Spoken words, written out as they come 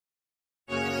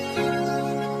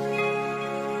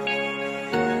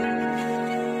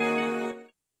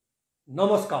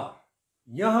नमस्कार,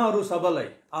 यहाँहरू सबैलाई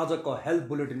आजको हेल्थ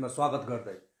बुलेटिनमा स्वागत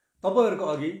गर्दै तपाईहरुको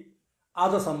अघि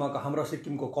आजसम्मको हाम्रो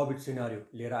सिक्किमको कोभिड सिनारियो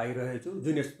लिएर आइरहेछु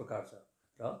जुन यस प्रकार छ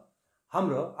र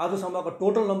हाम्रो आजसम्मको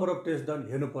total number of test done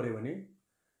हेर्नु पर्यो भने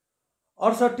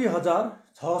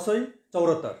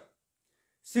 68,674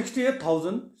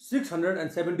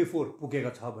 68,674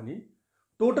 पुगेको छ भने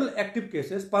टोटल एक्टिभ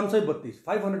केसेस 532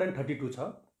 532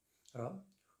 छ र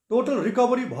टोटल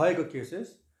रिकभरी भएको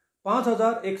केसेस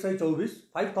 5,124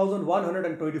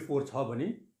 5,124 छ भने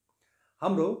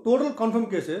हाम्रो टोटल कन्फर्म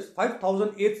केसेस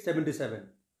 5,877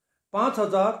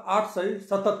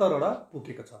 5,877 वटा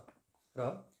पुगेको छ र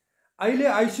अहिले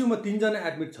आइसियू मा 3 जना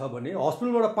एडमिट छ भने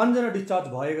हस्पिटलबाट 5 जना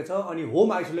डिस्चार्ज भएको छ अनि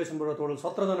होम आइसोलेसनबाट टोटल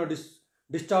 17 जना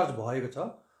डिस्चार्ज भएको छ।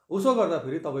 उसो गर्दा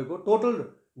फेरि तपाईको टोटल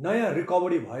नयाँ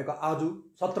रिकभरी भएको आज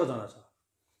 17 जना छ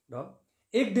र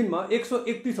एक दिनमा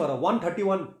 131 वटा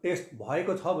 131 टेस्ट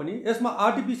भएको छ भने यसमा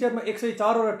आरटीपीसीआर मा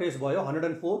 104 वटा टेस्ट भयो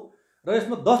 104 र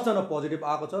यसमा 10 जना पोजिटिभ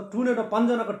आएको छ। ट्रुनेटमा 5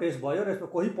 जनाको टेस्ट भयो र यसमा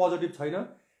कोही पोजिटिभ छैन।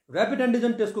 र्यापिड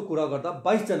एन्टिजन टेस्टको कुरा गर्दा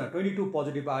 22 जना 22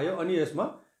 पोजिटिभ आयो अनि यसमा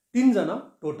 3 जना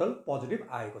टोटल पोजिटिभ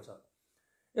आएको छ।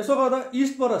 यसो गर्दा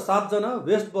इस्टबाट 7 जना,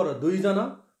 वेस्टबाट 2 जना,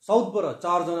 साउथबाट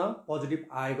 4 जना पोजिटिभ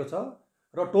आएको छ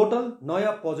र टोटल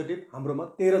नयाँ पोजिटिभ हाम्रोमा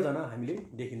 13 जना हामीले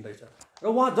देखिँदैछ र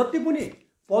उहाँ जति पनि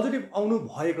पोजिटिभ आउनु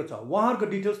भएको छ उहाँहरुको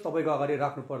डिटेल्स तपाईको अगाडि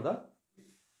राख्नु पर्दा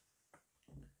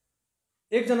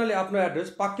एक जनाले आफ्नो एड्रेस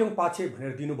पाक्योङ पाछे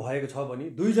भनेर दिनु भएको छ भने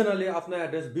 2 जनाले आफ्नो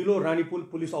address below Ranipul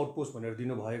police outpost भनेर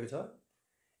दिनु भएको छ।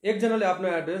 एक जनाले आफ्नो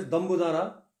एड्रेस दम्बुदारा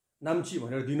नाम्ची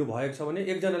भनेर दिनु भएको छ भने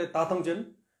एक जनाले ताथङचेन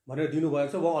भनेर दिनु भएको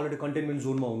छ, उहाँ अलरेडी कन्टेनमेन्ट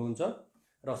जोनमा हुनुहुन्छ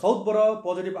र साउथबाट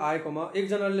पोजिटिभ आएकोमा एक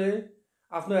जनाले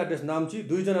आफ्नो एड्रेस नाम्ची,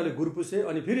 2 जनाले गुरपुसे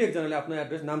अनि फेरि एक जनाले आफ्नो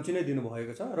एड्रेस नाम्ची नै दिनु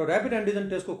भएको छ र र्यापिड एन्टिजन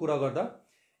टेस्टको कुरा गर्दा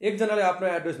एक जनाले आफ्नो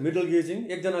एड्रेस मिडल गेजिङ,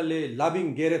 एक जनाले लाबिङ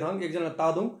गेरेथाङ, एक जना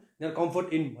तादुङ यहाँ कम्फर्ट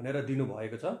इन भनेर दिनु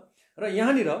भएको छ र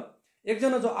यहाँनिर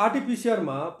एकजना जो आरटीपीसीआर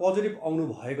मा पोजिटिभ आउनु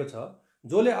भएको छ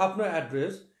जसले आफ्नो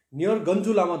एड्रेस नियर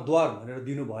गन्जु लामा द्वार भनेर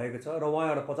दिनु भएको छ र उहाँ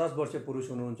एउटा 50 वर्षीय पुरुष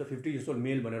हुनुहुन्छ, 50 इयर्स ओल्ड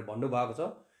मेल भनेर भन्नु भएको छ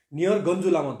नियर गन्जु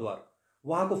लामा द्वार।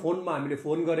 उहाँको फोनमा हामीले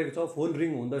फोन गरेको छ, फोन रिङ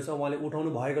हुँदैछ, उहाँले उठाउनु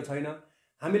भएको छैन।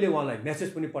 हामीले उहाँलाई मेसेज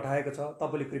पनि पठाएको छ,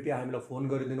 तपाईले कृपया हामीलाई फोन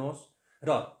गरिदिनुहोस्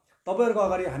र तपाईहरुको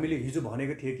अगाडि हामीले हिजो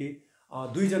भनेको थिए कि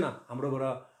 2 जना हाम्रोबाट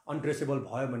अनट्रेसेबल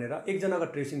भयो भनेर, एक जनाको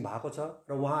ट्रेसिङ भएको छ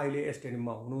र उहाँ अहिले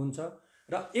एसटीएनएममा हुनुहुन्छ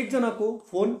र एक जनाको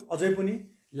फोन अझै पनि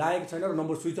लागेको छैन र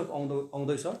नम्बर स्विच अफ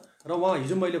आउँदैछ र उहाँ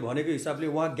हिजो मैले भनेको हिसाबले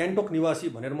उहाँ ग्याङ्टोक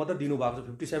निवासी भनेर मात्र दिनु भएको छ,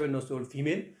 57 इयर्स ओल्ड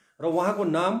फिमेल र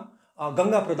उहाँको नाम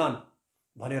गंगा प्रधान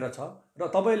भनेर छ र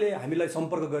तपाईले हामीलाई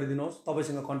सम्पर्क गरिदिनुहोस्।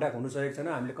 तपाईसँग कन्ट्याक्ट हुन सकेको छैन,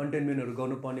 हामीले कन्टेनमेन्टहरु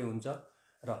गर्नुपर्ने हुन्छ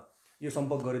र यो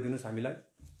सम्पर्क गरिदिनुहोस् हामीलाई।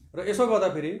 र यसो गर्दा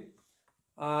फेरि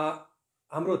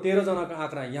हाम्रो 13 जनाको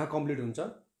आँकडा यहाँ कम्प्लिट हुन्छ।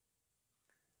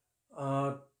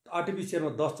 आरटीपीसीआर मा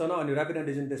 10 जना अनि र्यापिड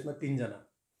एन्टिजन टेस्टमा 3 जना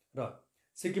र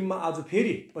सिक्किममा आज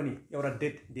फेरि पनि एउटा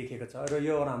डेथ देखेको छ र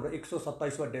यो एउटा हाम्रो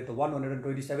 127 वा डेथ हो,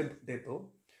 127th डेथ हो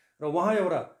र उहाँ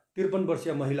एउटा 53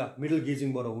 वर्षीय महिला मिडल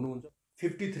गेजिङबाट हुनुहुन्छ,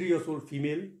 53 इयर्स ओल्ड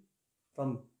फिमेल फ्रम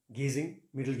गेजिङ,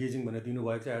 मिडल गेजिङ भनेर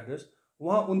दिनुभएको छ एड्रेस।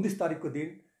 उहाँ 29 तारिकको दिन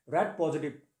र्याट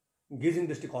पोजिटिभ गेजिङ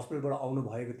डिस्ट्रिक्ट हस्पिटलबाट आउनु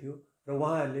भएको थियो र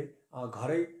उहाँहरूले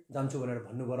घरै जान्छु भनेर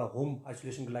भन्नुभएर होम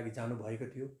आइसोलेसनको लागि जानु भएको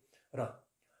थियो र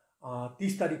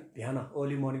 30 तारिक बिहान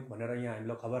अर्ली मर्निङ भनेर यहाँ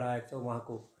हामीलाई खबर आएको छ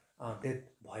उहाँको डेथ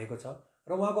भएको छ र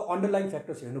उहाँको अन्डरलाइन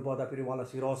फ्याक्टर्स हेर्नु पर्दा फेरि उहाँलाई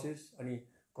सिरोसिस अनि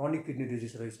क्रोनिक किडनी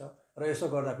डिजिज रहेछ र यसो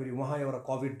गर्दा फेरि उहाँ एउटा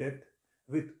कोभिड डेथ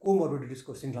विथ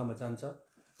कोमोर्बिडिटिजको श्रृङ्खलामा जान्छ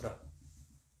र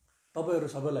तपाईहरु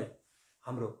सबैलाई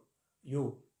हाम्रो यो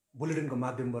बुलेटिनको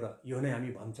माध्यमबाट यो नै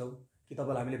हामी भन्छौँ कि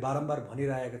तपाईलाई हामीले बारम्बार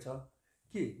भनिरहेको छ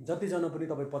कि जतिजना पनि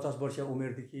तपाई 50 वर्षीय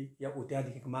उमेरदेखि या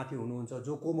त्यहाँदेखिको माथि हुनुहुन्छ,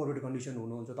 जो कोमोर्बिड कन्डिसन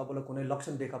हुनुहुन्छ, तपाईलाई कुनै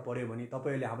लक्षण देखा पर्यो भने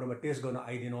तपाईले हाम्रोमा टेस्ट गर्न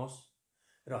आइदिनुहोस्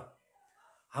र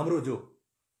हाम्रो जो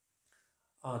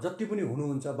जति पनि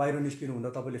हुनुहुन्छ बाहिर निस्किनु हुँदा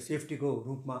तपाईले सेफ्टीको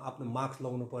रूपमा आफ्नो मास्क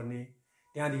लगाउनु पर्ने,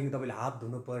 त्यहाँदेखि तपाईले हात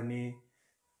धुनु पर्ने,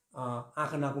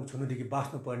 आँखा नाक छुनुदेखि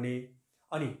बाँच्नु पर्ने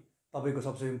अनि तपाईको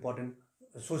सबसे इम्पोर्टेन्ट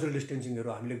सोशल डिस्टेन्सिङहरु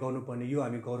हामीले गर्नुपर्ने, यो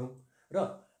हामी गरौँ र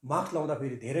मास्क लगाउँदा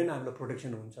फेरि धेरै नै हामीलाई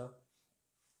प्रोटेक्सन हुन्छ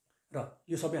र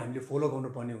यो सबै हामीले फलो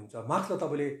गर्नुपर्ने हुन्छ। मास्क त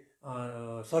तपाईले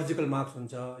सर्जिकल मास्क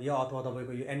हुन्छ या अथवा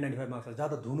तपाईको यो N95 मास्क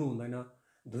ज्यादा धुनु हुँदैन,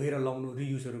 धोएर लाउनु,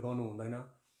 रियुजहरु गर्नु हुँदैन।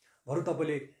 बरु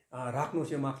तपाईले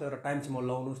राख्नुहोस् यो मास्क र टाइमसम्म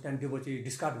लाउनुहोस्, त्यहाँदेखि त्यसपछि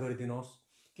डिस्कार्ड गरिदिनुहोस्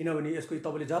किनभने यसको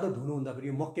तपाईले ज्यादा धुनु हुँदा फेरि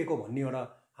यो मक्केको भन्ने एउटा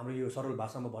हाम्रो यो सरल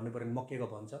भाषामा भन्नु पर्यो भने मक्केको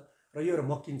भन्छ र यो एउटा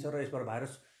मक्किन्छ र यसबाट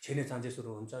भाइरस छिर्ने चान्सेसहरु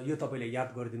हुन्छ। यो तपाईले याद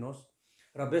गरिदिनुहोस्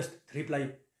र बेस्ट 3 प्लाई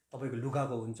तपाईको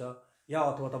लुगाको हुन्छ या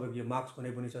अथवा तपाईको यो मास्क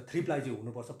कुनै पनि छ 3 प्लाई चाहिँ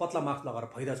हुनुपर्छ। पतला मास्क लगाएर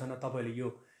फाइदा छैन, तपाईले यो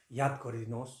याद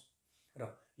गरिदिनुहोस् र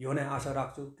यो नै आशा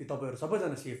राख्छु कि तपाईँहरू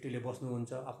सबैजना सेफ्टीले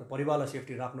बस्नुहुन्छ, आफ्नो परिवारलाई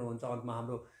सेफ्टी राख्नुहुन्छ, अन्तमा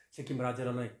हाम्रो सिक्किम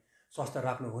राज्यलाई नै स्वस्थ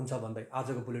राख्नुहुन्छ भन्दै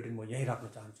आजको बुलेटिन म यहीँ राख्न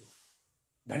चाहन्छु।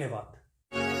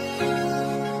 धन्यवाद।